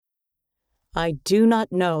I do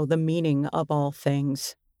not know the meaning of all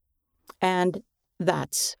things. And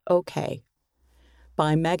that's okay.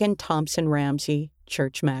 By Megan Thompson Ramsey,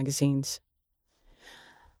 Church Magazines.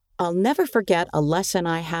 I'll never forget a lesson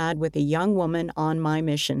I had with a young woman on my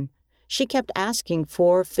mission. She kept asking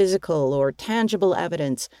for physical or tangible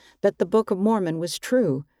evidence that the Book of Mormon was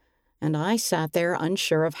true, and I sat there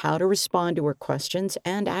unsure of how to respond to her questions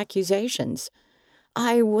and accusations.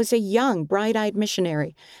 I was a young, bright-eyed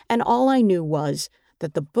missionary, and all I knew was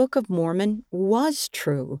that the Book of Mormon was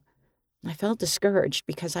true. I felt discouraged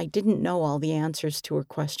because I didn't know all the answers to her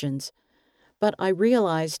questions. But I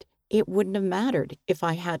realized it wouldn't have mattered if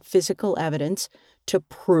I had physical evidence to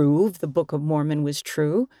prove the Book of Mormon was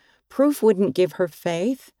true. Proof wouldn't give her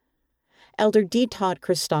faith. Elder D. Todd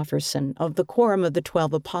Christofferson of the Quorum of the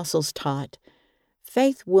 12 Apostles taught,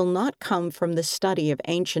 "Faith will not come from the study of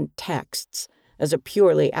ancient texts as a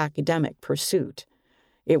purely academic pursuit.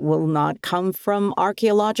 It will not come from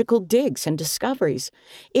archaeological digs and discoveries.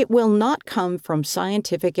 It will not come from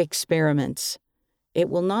scientific experiments. It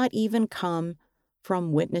will not even come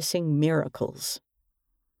from witnessing miracles."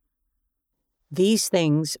 These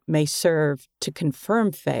things may serve to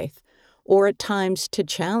confirm faith, or at times to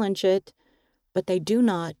challenge it, but they do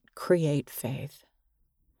not create faith.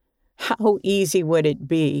 How easy would it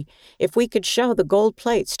be if we could show the gold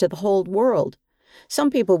plates to the whole world? Some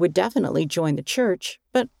people would definitely join the church,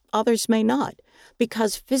 but others may not,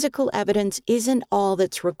 because physical evidence isn't all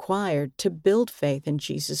that's required to build faith in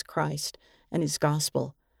Jesus Christ and his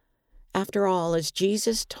gospel. After all, as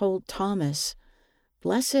Jesus told Thomas,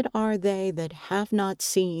 "Blessed are they that have not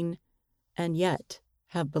seen and yet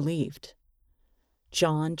have believed."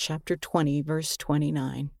 John chapter 20, verse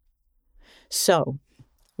 29. So,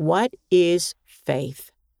 what is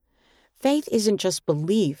faith? Faith isn't just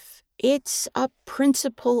belief, it's a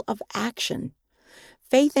principle of action.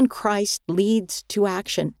 Faith in Christ leads to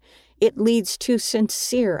action. It leads to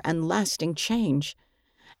sincere and lasting change.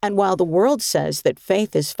 And while the world says that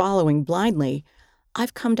faith is following blindly,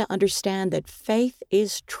 I've come to understand that faith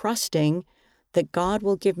is trusting that God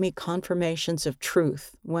will give me confirmations of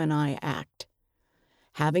truth when I act.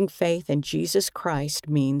 Having faith in Jesus Christ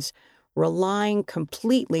means relying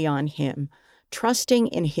completely on him, trusting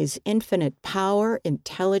in his infinite power,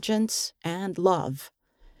 intelligence, and love.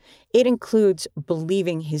 It includes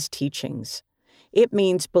believing his teachings. It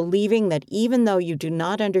means believing that even though you do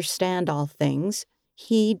not understand all things,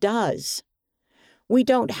 he does. We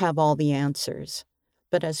don't have all the answers,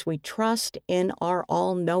 but as we trust in our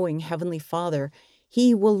all-knowing Heavenly Father,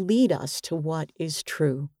 he will lead us to what is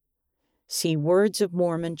true. See Words of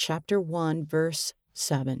Mormon, chapter 1, verse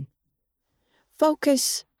 7.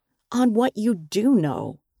 Focus on what you do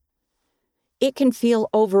know. It can feel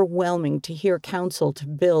overwhelming to hear counsel to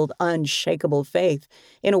build unshakable faith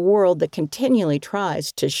in a world that continually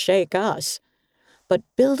tries to shake us. But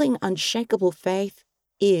building unshakable faith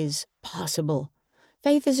is possible.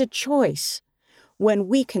 Faith is a choice. When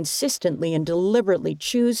we consistently and deliberately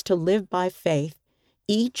choose to live by faith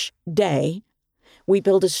each day, we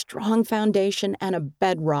build a strong foundation and a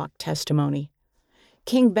bedrock testimony.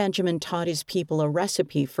 King Benjamin taught his people a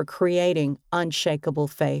recipe for creating unshakable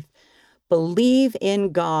faith. Believe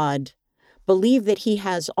in God. Believe that he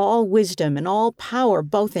has all wisdom and all power,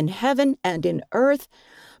 both in heaven and in earth.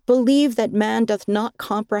 Believe that man doth not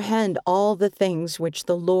comprehend all the things which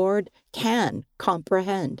the Lord can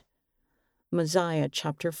comprehend. Mosiah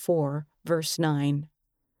chapter 4, verse 9.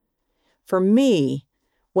 For me,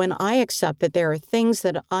 when I accept that there are things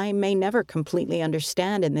that I may never completely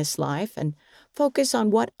understand in this life and focus on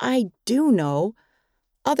what I do know,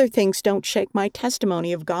 other things don't shake my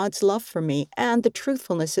testimony of God's love for me and the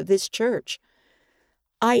truthfulness of this church.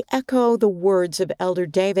 I echo the words of Elder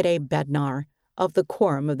David A. Bednar of the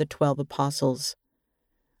Quorum of the 12 Apostles.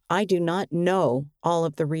 I do not know all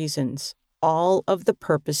of the reasons, all of the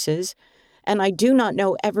purposes, and I do not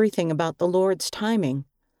know everything about the Lord's timing.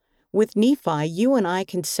 With Nephi, you and I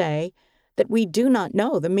can say that we do not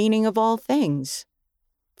know the meaning of all things.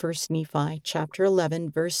 1 Nephi chapter 11,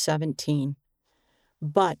 verse 17.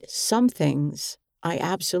 But some things I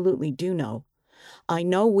absolutely do know. I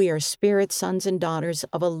know we are spirit sons and daughters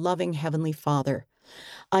of a loving Heavenly Father.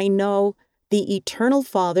 I know the Eternal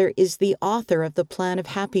Father is the author of the plan of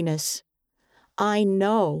happiness. I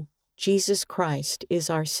know Jesus Christ is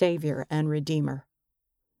our Savior and Redeemer.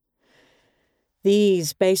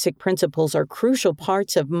 These basic principles are crucial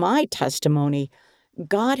parts of my testimony.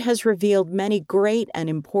 God has revealed many great and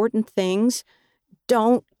important things.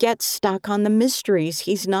 Don't get stuck on the mysteries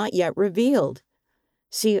he's not yet revealed.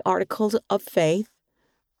 See Articles of Faith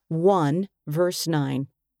 1, verse 9.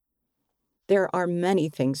 There are many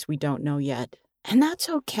things we don't know yet, and that's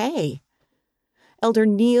okay. Elder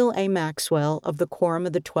Neil A. Maxwell of the Quorum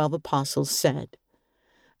of the 12 Apostles said,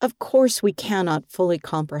 "Of course we cannot fully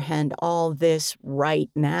comprehend all this right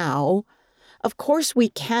now. Of course we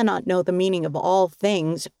cannot know the meaning of all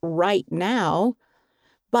things right now,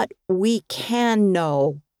 but we can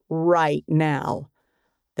know right now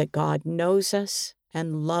that God knows us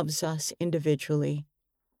and loves us individually."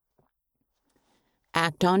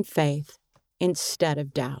 Act on faith instead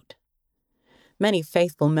of doubt. Many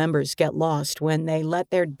faithful members get lost when they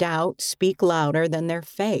let their doubt speak louder than their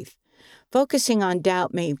faith. Focusing on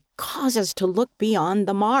doubt may cause us to look beyond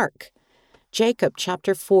the mark. Jacob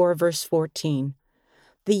chapter 4, verse 14.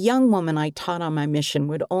 The young woman I taught on my mission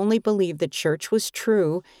would only believe the church was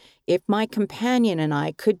true if my companion and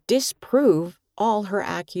I could disprove all her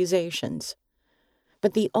accusations.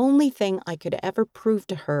 But the only thing I could ever prove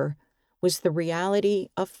to her was the reality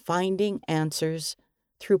of finding answers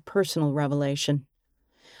through personal revelation.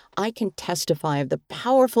 I can testify of the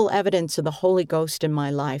powerful evidence of the Holy Ghost in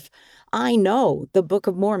my life. I know the Book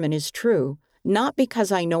of Mormon is true, not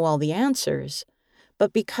because I know all the answers,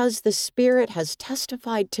 but because the Spirit has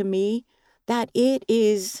testified to me that it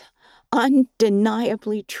is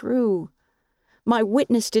undeniably true. My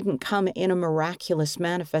witness didn't come in a miraculous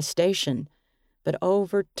manifestation, but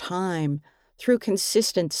over time, through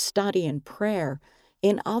consistent study and prayer.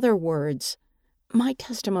 In other words, my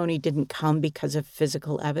testimony didn't come because of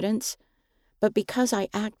physical evidence, but because I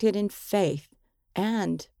acted in faith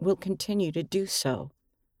and will continue to do so.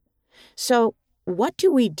 So, what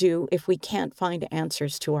do we do if we can't find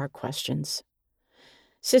answers to our questions?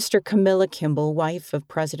 Sister Camilla Kimball, wife of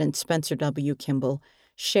President Spencer W. Kimball,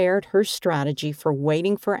 shared her strategy for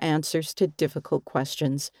waiting for answers to difficult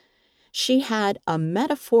questions. She had a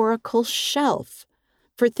metaphorical shelf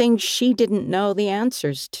for things she didn't know the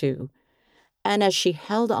answers to. And as she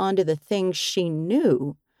held on to the things she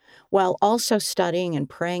knew, while also studying and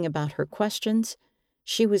praying about her questions,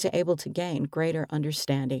 she was able to gain greater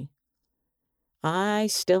understanding. I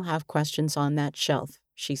still have questions on that shelf,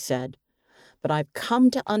 she said, but I've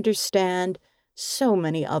come to understand so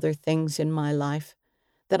many other things in my life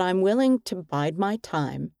that I'm willing to bide my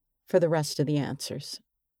time for the rest of the answers.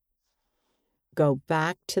 Go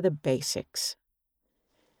back to the basics.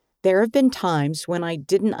 There have been times when I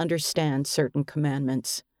didn't understand certain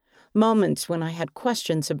commandments, moments when I had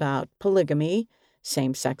questions about polygamy,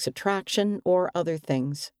 same-sex attraction, or other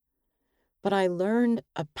things. But I learned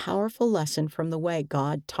a powerful lesson from the way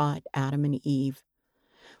God taught Adam and Eve.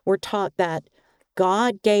 We're taught that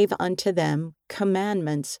God gave unto them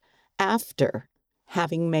commandments after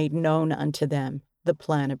having made known unto them the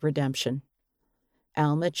plan of redemption.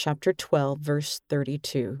 Alma chapter 12, verse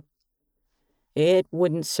 32. It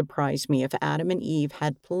wouldn't surprise me if Adam and Eve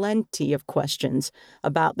had plenty of questions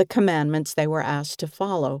about the commandments they were asked to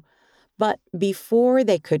follow, but before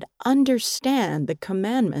they could understand the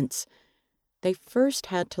commandments, they first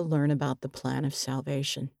had to learn about the plan of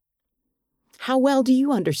salvation. How well do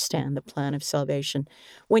you understand the plan of salvation?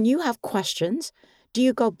 When you have questions, do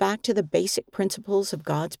you go back to the basic principles of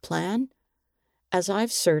God's plan? As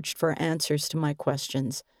I've searched for answers to my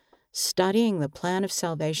questions, studying the plan of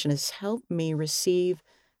salvation has helped me receive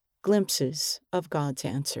glimpses of God's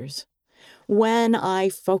answers. When I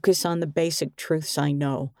focus on the basic truths I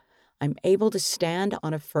know, I'm able to stand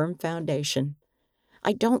on a firm foundation.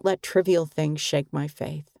 I don't let trivial things shake my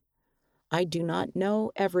faith. I do not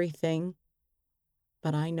know everything,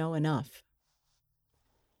 but I know enough.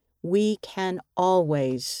 We can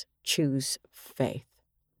always choose faith.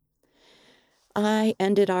 I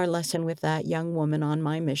ended our lesson with that young woman on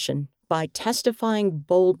my mission by testifying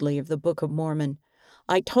boldly of the Book of Mormon.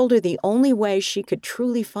 I told her the only way she could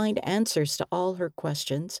truly find answers to all her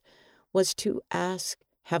questions was to ask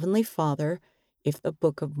Heavenly Father if the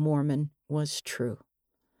Book of Mormon was true.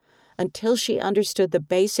 Until she understood the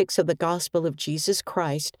basics of the gospel of Jesus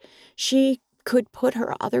Christ, she could put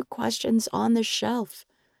her other questions on the shelf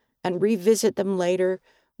and revisit them later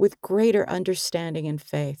with greater understanding and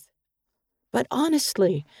faith. But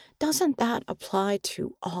honestly, doesn't that apply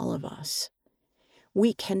to all of us?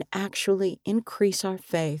 We can actually increase our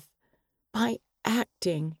faith by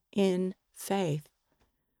acting in faith.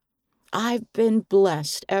 I've been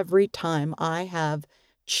blessed every time I have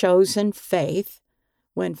chosen faith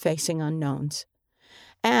when facing unknowns.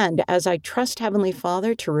 And as I trust Heavenly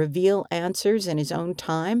Father to reveal answers in His own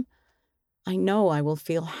time, I know I will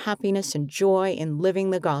feel happiness and joy in living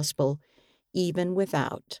the gospel, even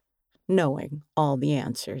without knowing all the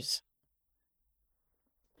answers.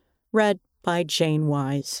 Read by Jane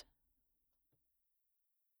Wise.